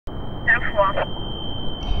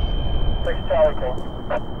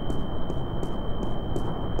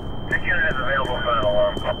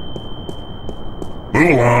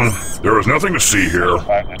Move along. There is nothing to see here.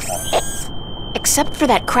 Except for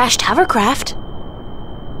that crashed hovercraft.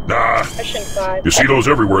 Nah. You see those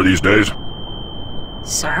everywhere these days.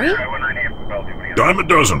 Sorry? Dime a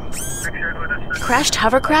dozen. Crashed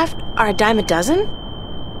hovercraft are a dime a dozen?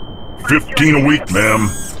 15 a week, ma'am.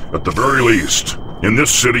 At the very least. In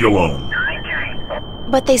this city alone.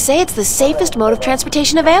 But they say it's the safest mode of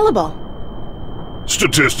transportation available.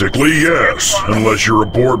 Statistically, yes. Unless you're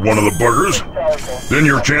aboard one of the buggers. Then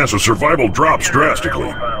your chance of survival drops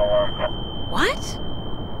drastically. What?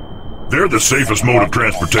 They're the safest mode of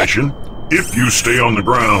transportation if you stay on the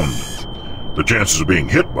ground. The chances of being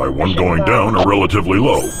hit by one going down are relatively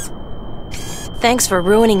low. Thanks for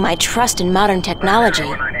ruining my trust in modern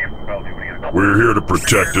technology. We're here to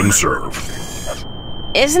protect and serve.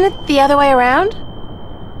 Isn't it the other way around?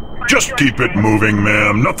 Just keep it moving,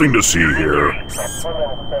 ma'am. Nothing to see here.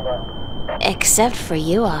 Except for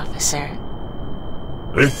you, officer.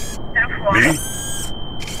 Eh? Me?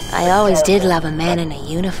 I always did love a man in a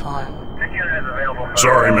uniform.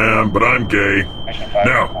 Sorry, ma'am, but I'm gay.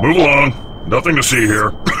 Now, move along. Nothing to see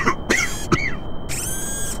here.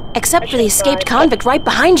 Except for the escaped convict right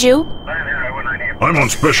behind you. I'm on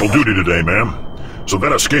special duty today, ma'am. So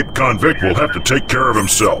that escaped convict will have to take care of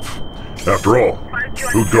himself. After all,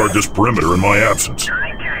 who'd guard this perimeter in my absence?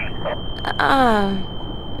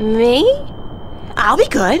 Me? I'll be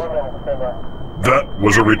good. That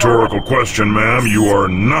was a rhetorical question, ma'am. You are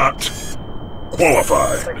not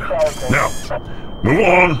qualified. Now, move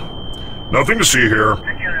along. Nothing to see here.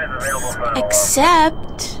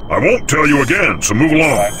 Except... I won't tell you again, so move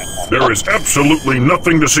along. There is absolutely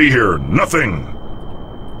nothing to see here. Nothing.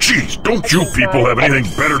 Jeez, don't you people have anything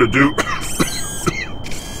better to do?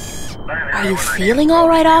 Are you feeling all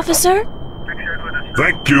right, officer?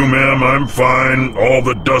 Thank you, ma'am. I'm fine. All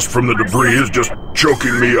the dust from the debris is just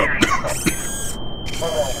choking me up.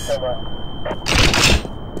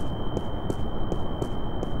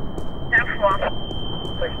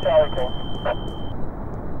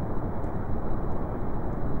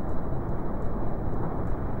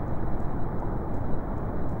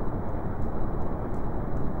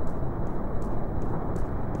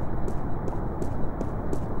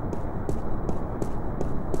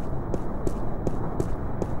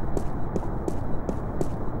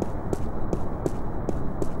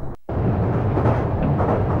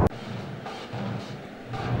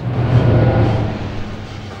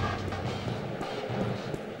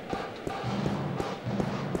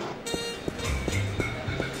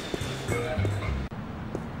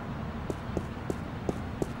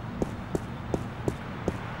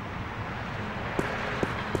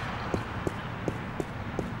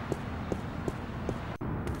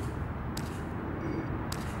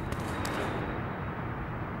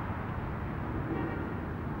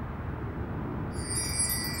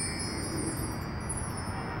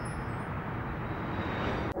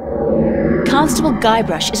 Constable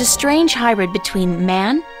Guybrush is a strange hybrid between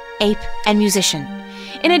man, ape, and musician.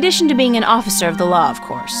 In addition to being an officer of the law, of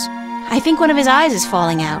course. I think one of his eyes is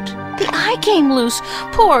falling out. The eye came loose.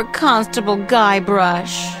 Poor Constable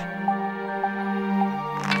Guybrush.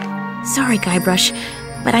 Sorry, Guybrush,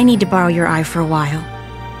 but I need to borrow your eye for a while.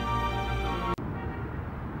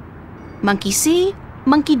 Monkey see,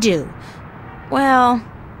 monkey do. Well,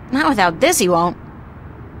 not without this he won't.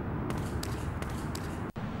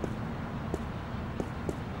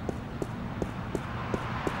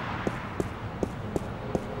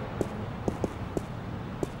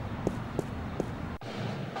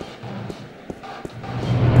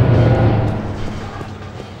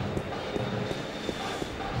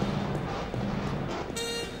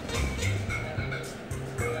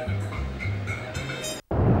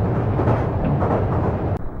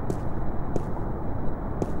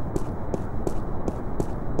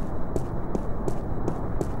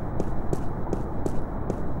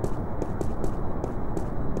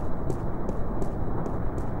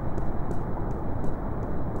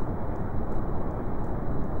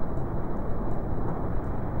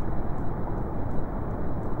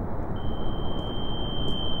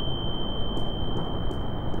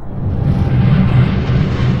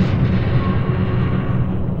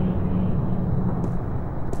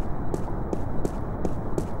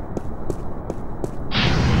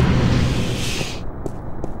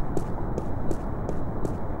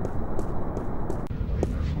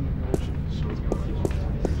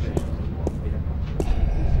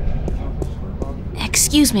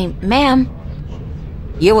 Excuse me, ma'am.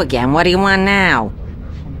 You again, what do you want now?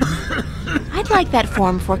 I'd like that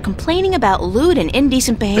form for complaining about lewd and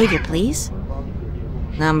indecent behavior, please.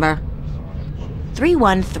 Number?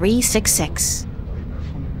 31366.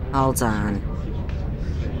 Hold on.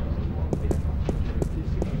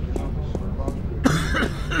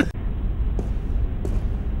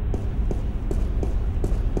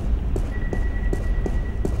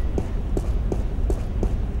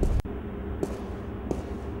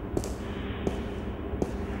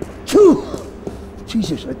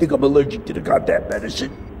 Jesus, I think I'm allergic to the goddamn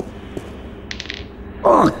medicine.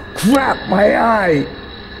 Oh, crap, my eye!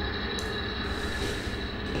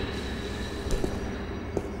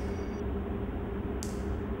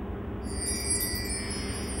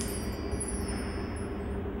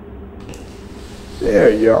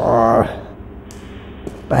 There you are.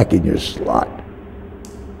 Back in your slot.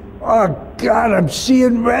 Oh, God, I'm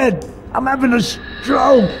seeing red. I'm having a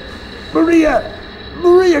stroke. Maria!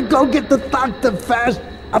 Maria, go get the doctor fast!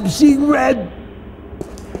 I'm seeing red!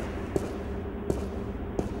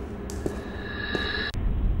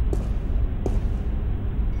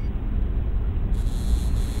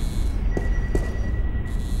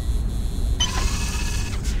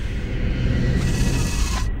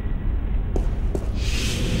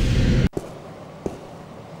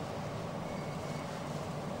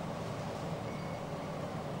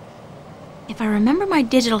 If I remember my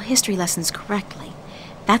digital history lessons correctly,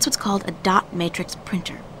 that's what's called a dot matrix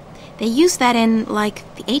printer. They used that in, like,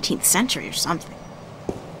 the 18th century or something.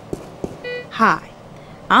 Hi,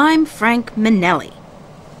 I'm Frank Minelli,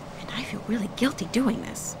 and I feel really guilty doing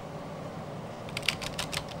this.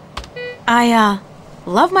 I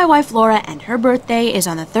love my wife Laura, and her birthday is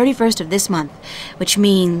on the 31st of this month, which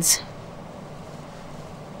means...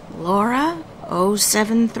 Laura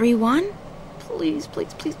 0731? Please,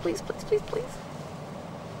 please, please, please, please, please, please.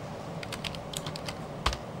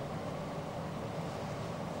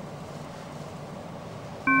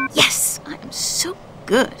 Yes! I am so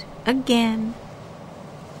good. Again.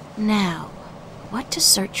 Now, what to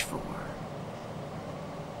search for?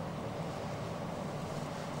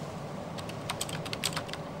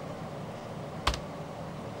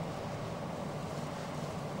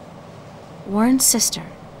 Warren's sister,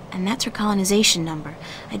 and that's her colonization number.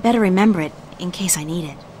 I'd better remember it in case I need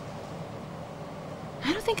it.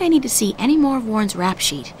 I don't think I need to see any more of Warren's rap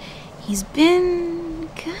sheet. He's been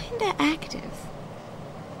kinda active.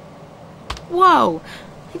 Whoa!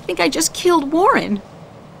 I think I just killed Warren.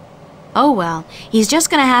 Oh well, he's just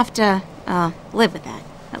gonna have to, live with that.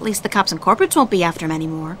 At least the cops and corporates won't be after him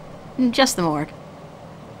anymore. Just the morgue.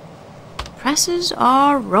 Presses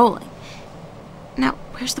are rolling. Now,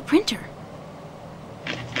 where's the printer?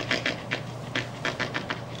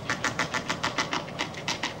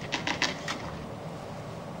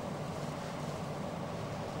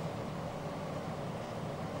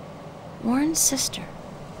 Warren's sister.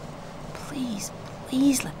 Please,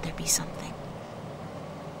 please let there be something.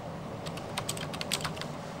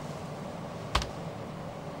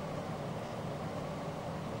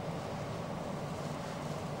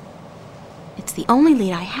 It's the only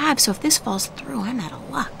lead I have, so if this falls through, I'm out of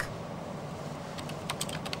luck.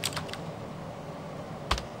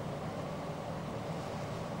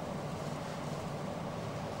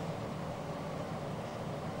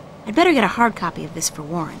 I'd better get a hard copy of this for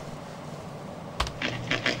Warren.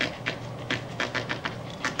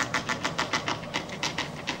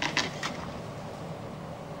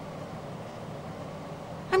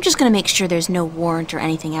 I'm just gonna make sure there's no warrant or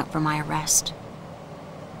anything out for my arrest.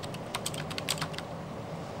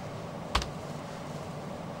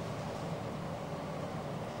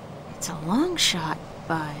 It's a long shot,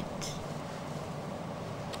 but...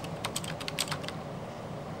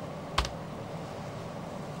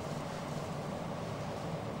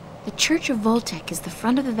 The Church of Voltec is the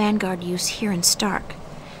front of the Vanguard use here in Stark,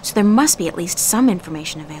 so there must be at least some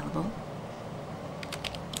information available.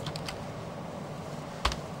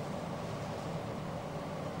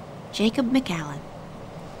 Jacob McAllen.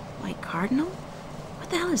 White Cardinal? What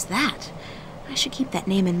the hell is that? I should keep that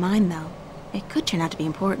name in mind, though. It could turn out to be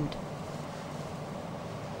important.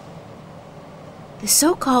 The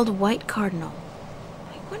so-called White Cardinal.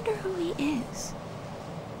 I wonder who he is.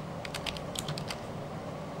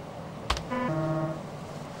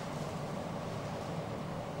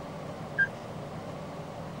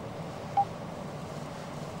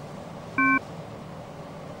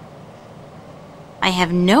 I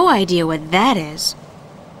have no idea what that is.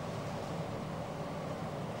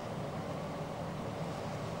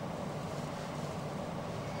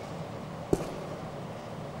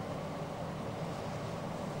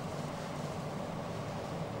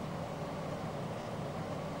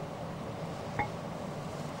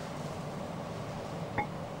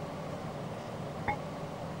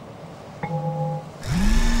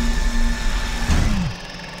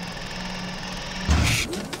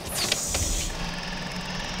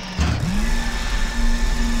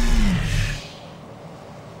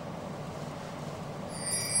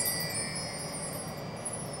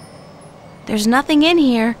 There's nothing in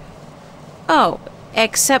here. Oh,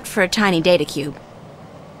 except for a tiny data cube.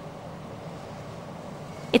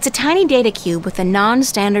 It's a tiny data cube with a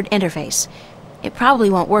non-standard interface. It probably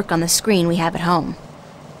won't work on the screen we have at home.